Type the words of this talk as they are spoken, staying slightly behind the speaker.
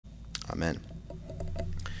Amen.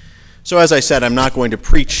 So as I said, I'm not going to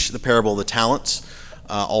preach the parable of the talents,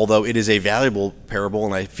 although it is a valuable parable,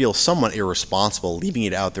 and I feel somewhat irresponsible leaving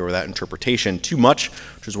it out there without interpretation too much,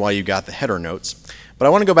 which is why you got the header notes. But I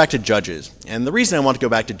want to go back to Judges. And the reason I want to go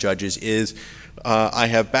back to Judges is I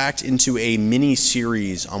have backed into a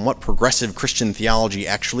mini-series on what progressive Christian theology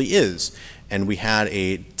actually is. And we had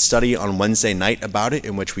a study on Wednesday night about it,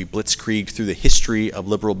 in which we blitzkrieged through the history of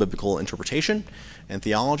liberal biblical interpretation and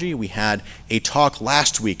theology. We had a talk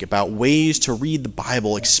last week about ways to read the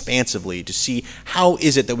Bible expansively, to see how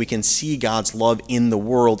is it that we can see God's love in the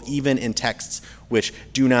world, even in texts which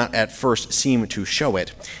do not at first seem to show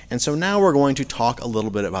it. And so now we're going to talk a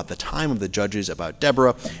little bit about the time of the Judges, about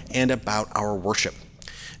Deborah, and about our worship.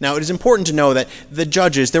 Now, it is important to know that the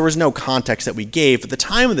Judges, there was no context that we gave, but the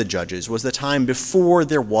time of the Judges was the time before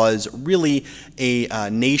there was really a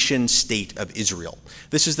nation-state of Israel.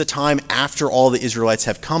 This is the time after all the Israelites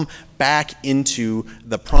have come back into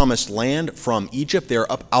the promised land from Egypt.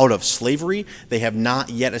 They're up out of slavery. They have not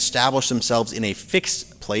yet established themselves in a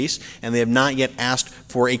fixed place, and they have not yet asked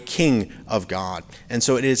for a king of God. And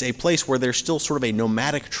so it is a place where they're still sort of a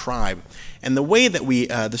nomadic tribe. And the way that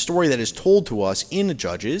the story that is told to us in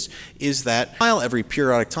Judges is that while every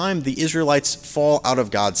periodic time the Israelites fall out of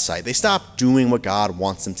God's sight, they stop doing what God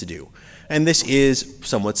wants them to do. And this is,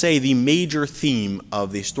 some would say, the major theme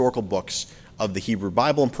of the historical books of the Hebrew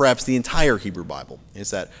Bible, and perhaps the entire Hebrew Bible,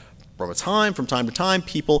 is that from time to time,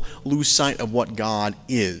 people lose sight of what God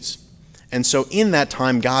is. And so in that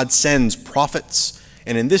time, God sends prophets,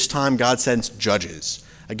 and in this time, God sends judges.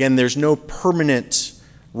 Again, there's no permanent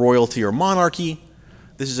royalty or monarchy.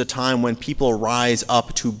 This is a time when people rise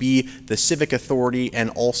up to be the civic authority and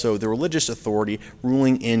also the religious authority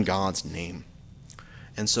ruling in God's name.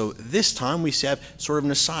 And so this time we have sort of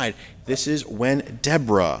an aside. This is when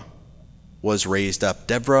Deborah was raised up.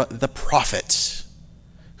 Deborah the prophet,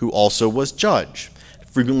 who also was judge.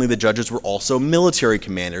 Frequently the judges were also military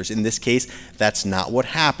commanders. In this case, that's not what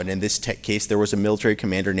happened. In this case, there was a military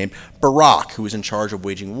commander named Barak who was in charge of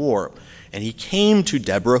waging war. And he came to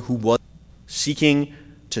Deborah, who was seeking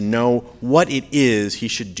to know what it is he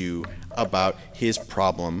should do about his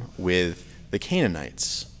problem with the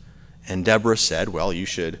Canaanites. And Deborah said, well, you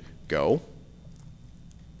should go,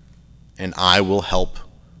 and I will help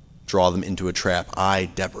draw them into a trap. I,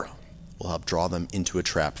 Deborah, will help draw them into a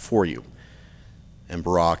trap for you. And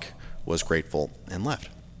Barak was grateful and left.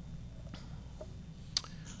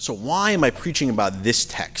 So why am I preaching about this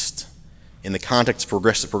text in the context of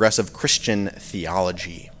progressive Christian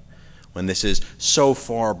theology when this is so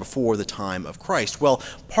far before the time of Christ? Well,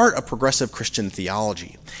 part of progressive Christian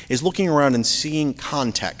theology is looking around and seeing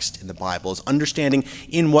context in the Bible, is understanding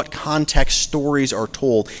in what context stories are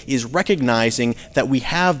told, is recognizing that we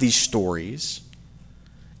have these stories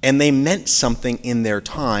and they meant something in their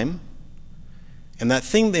time, and that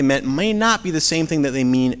thing they meant may not be the same thing that they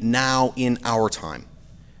mean now in our time.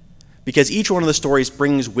 Because each one of the stories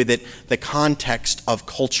brings with it the context of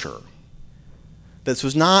culture. This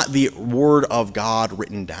was not the word of God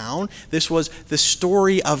written down. This was the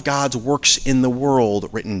story of God's works in the world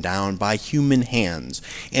written down by human hands.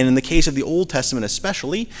 And in the case of the Old Testament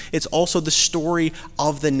especially, it's also the story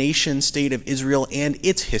of the nation state of Israel and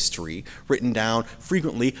its history written down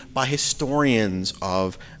frequently by historians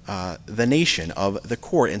of the nation, of the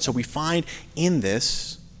court. And so we find in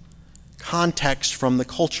this context from the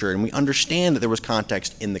culture, and we understand that there was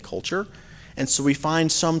context in the culture, and so we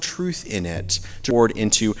find some truth in it to forward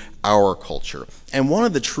into our culture. And one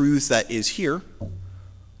of the truths that is here,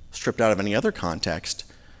 stripped out of any other context,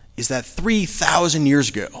 is that 3,000 years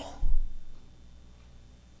ago,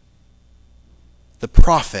 the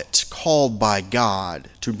prophet called by God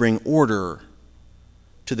to bring order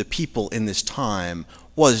to the people in this time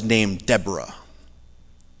was named Deborah,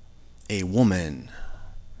 a woman.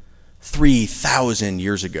 3,000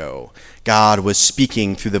 years ago, God was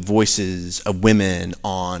speaking through the voices of women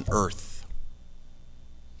on earth.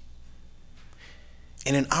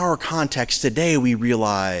 And in our context today, we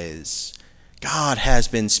realize God has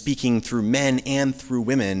been speaking through men and through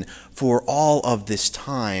women for all of this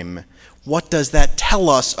time. What does that tell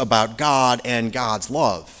us about God and God's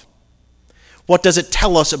love? What does it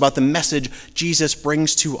tell us about the message Jesus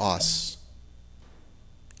brings to us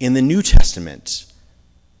in the New Testament,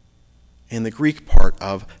 in the Greek part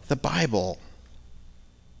of the Bible?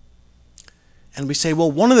 And we say, well,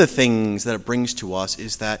 one of the things that it brings to us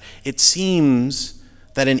is that it seems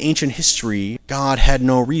that in ancient history, God had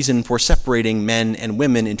no reason for separating men and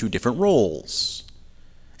women into different roles.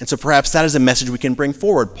 And so perhaps that is a message we can bring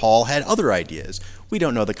forward. Paul had other ideas. We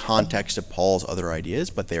don't know the context of Paul's other ideas,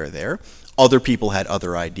 but they are there. Other people had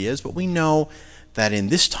other ideas, but we know that in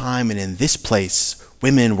this time and in this place,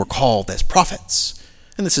 women were called as prophets.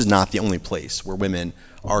 And this is not the only place where women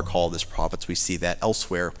are called as prophets. We see that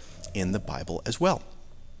elsewhere in the Bible as well.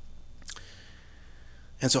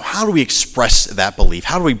 And so how do we express that belief?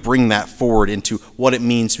 How do we bring that forward into what it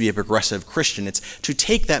means to be a progressive Christian? It's to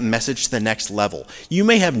take that message to the next level. You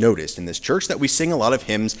may have noticed in this church that we sing a lot of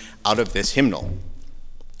hymns out of this hymnal.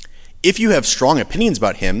 If you have strong opinions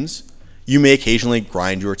about hymns, you may occasionally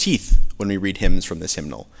grind your teeth when we read hymns from this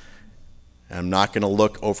hymnal. And I'm not going to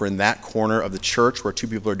look over in that corner of the church where two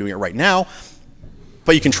people are doing it right now,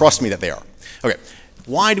 but you can trust me that they are. Okay,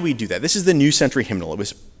 why do we do that? This is the New Century Hymnal. It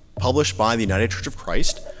was published by the United Church of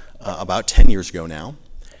Christ about 10 years ago now,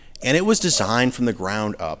 and it was designed from the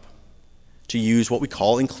ground up to use what we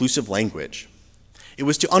call inclusive language. It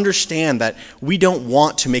was to understand that we don't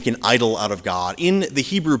want to make an idol out of God. In the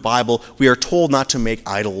Hebrew Bible, we are told not to make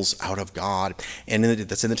idols out of God, and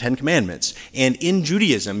that's in the Ten Commandments. And in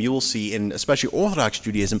Judaism, you will see, in especially Orthodox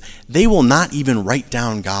Judaism, they will not even write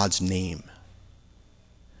down God's name.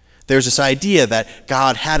 There's this idea that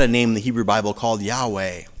God had a name in the Hebrew Bible called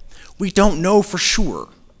Yahweh. We don't know for sure,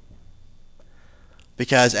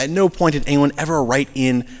 because at no point did anyone ever write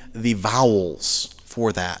in the vowels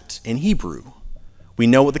for that in Hebrew. We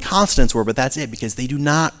know what the consonants were, but that's it, because they do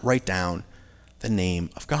not write down the name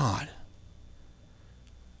of God.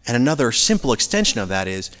 And another simple extension of that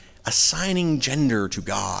is assigning gender to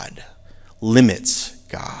God limits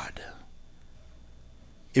God.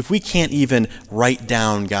 If we can't even write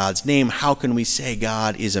down God's name, how can we say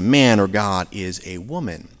God is a man or God is a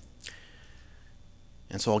woman?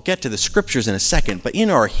 And so I'll get to the scriptures in a second, but in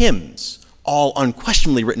our hymns, all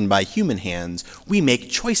unquestionably written by human hands, we make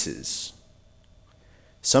choices.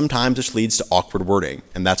 Sometimes this leads to awkward wording,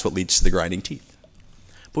 and that's what leads to the grinding teeth.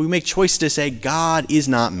 But we make choices to say God is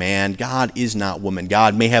not man, God is not woman.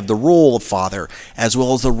 God may have the role of father as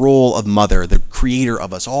well as the role of mother, the creator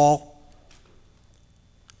of us all.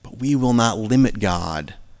 But we will not limit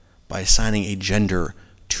God by assigning a gender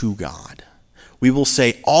to God. We will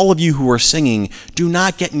say, all of you who are singing, do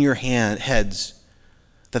not get in your heads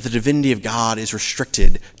that the divinity of God is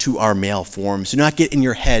restricted to our male forms. Do not get in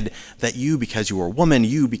your head that you because you are a woman,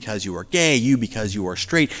 you because you are gay, you because you are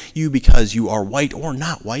straight, you because you are white or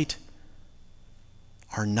not white,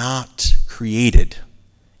 are not created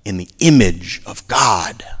in the image of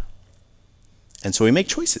God. And so we make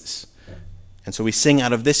choices. And so we sing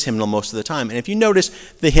out of this hymnal most of the time. And if you notice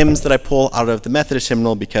the hymns that I pull out of the Methodist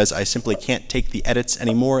hymnal, because I simply can't take the edits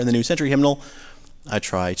anymore in the New Century hymnal, I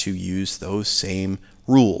try to use those same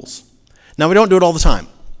rules. Now, we don't do it all the time.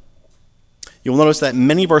 You'll notice that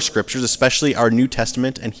many of our scriptures, especially our New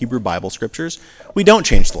Testament and Hebrew Bible scriptures, we don't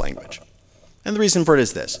change the language. And the reason for it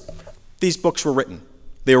is this. These books were written.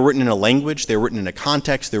 They were written in a language, they were written in a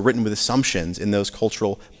context, they were written with assumptions in those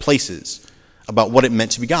cultural places about what it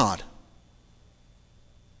meant to be God.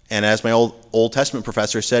 And as my Old Testament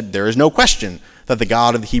professor said, there is no question that the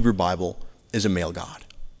God of the Hebrew Bible is a male God.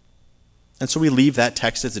 And so we leave that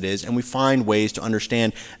text as it is, and we find ways to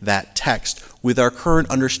understand that text with our current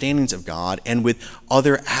understandings of God and with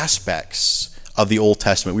other aspects of the Old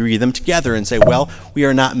Testament. We read them together and say, well, we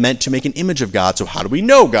are not meant to make an image of God, so how do we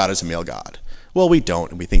know God is a male God? Well, we don't,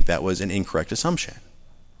 and we think that was an incorrect assumption,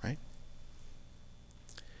 right?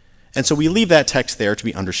 And so we leave that text there to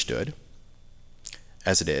be understood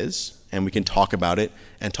as it is, and we can talk about it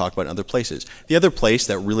and talk about it in other places. The other place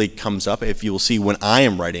that really comes up, if you will see when I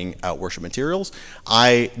am writing out worship materials,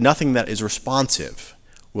 nothing that is responsive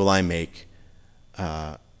will I make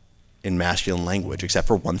in masculine language, except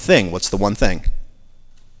for one thing. What's the one thing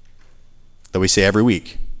that we say every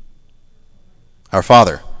week? Our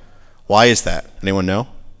Father. Why is that? Anyone know?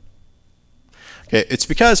 Okay, it's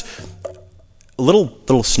because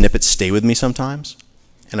little snippets stay with me sometimes.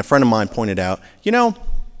 And a friend of mine pointed out,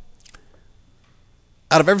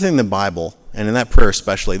 out of everything in the Bible, and in that prayer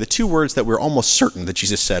especially, the two words that we're almost certain that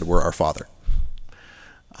Jesus said were our Father.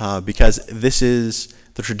 Because this is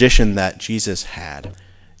the tradition that Jesus had.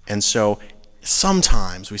 And so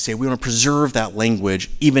sometimes we say we want to preserve that language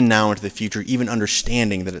even now into the future, even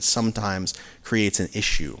understanding that it sometimes creates an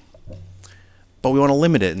issue. But we want to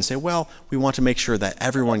limit it and say, well, we want to make sure that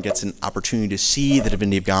everyone gets an opportunity to see the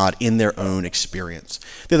divinity of God in their own experience.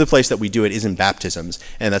 The other place that we do it is in baptisms,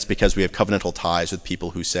 and that's because we have covenantal ties with people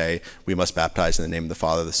who say we must baptize in the name of the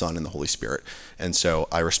Father, the Son, and the Holy Spirit. And so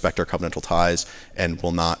I respect our covenantal ties and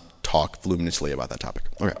will not talk voluminously about that topic.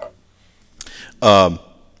 Okay.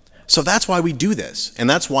 So that's why we do this, and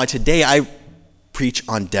that's why today I preach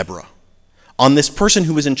on Deborah. On this person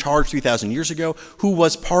who was in charge 3,000 years ago, who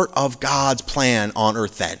was part of God's plan on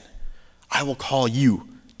earth then. I will call you,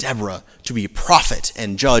 Deborah, to be prophet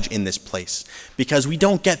and judge in this place. Because we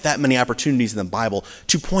don't get that many opportunities in the Bible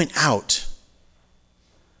to point out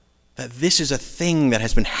that this is a thing that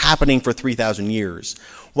has been happening for 3,000 years.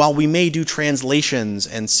 While we may do translations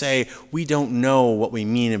and say we don't know what we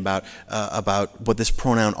mean about what this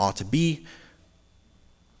pronoun ought to be,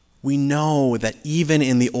 we know that even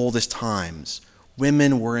in the oldest times,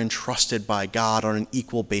 women were entrusted by God on an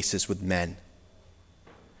equal basis with men.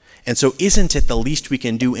 And so isn't it the least we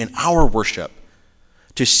can do in our worship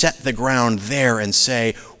to set the ground there and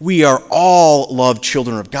say, we are all loved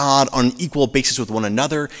children of God on an equal basis with one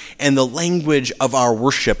another, and the language of our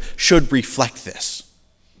worship should reflect this.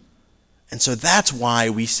 And so that's why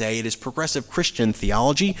we say it is progressive Christian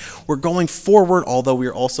theology. We're going forward, although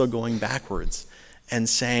we're also going backwards, and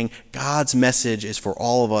saying God's message is for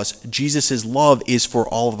all of us. Jesus' love is for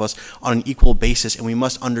all of us on an equal basis, and we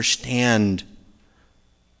must understand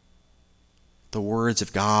the words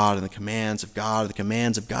of God and the commands of God, the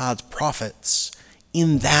commands of God's prophets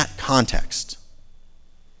in that context.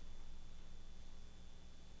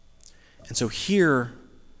 And so here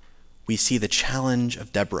we see the challenge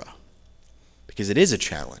of Deborah, because it is a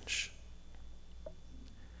challenge.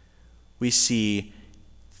 We see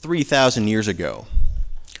 3,000 years ago,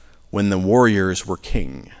 when the warriors were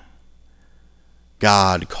king,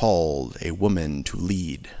 God called a woman to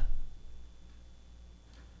lead.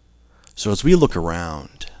 So as we look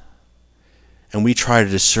around and we try to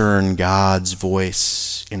discern God's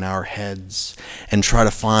voice in our heads and try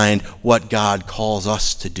to find what God calls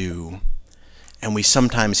us to do, and we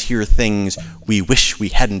sometimes hear things we wish we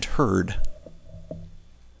hadn't heard,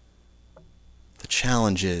 the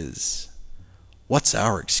challenge is, what's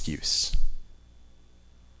our excuse?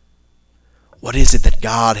 What is it that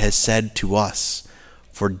God has said to us?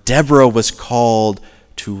 For Deborah was called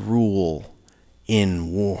to rule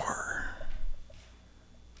in war.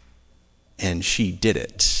 And she did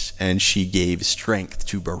it, and she gave strength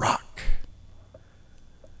to Barak.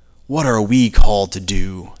 What are we called to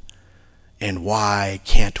do, and why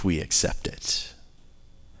can't we accept it?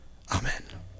 Amen.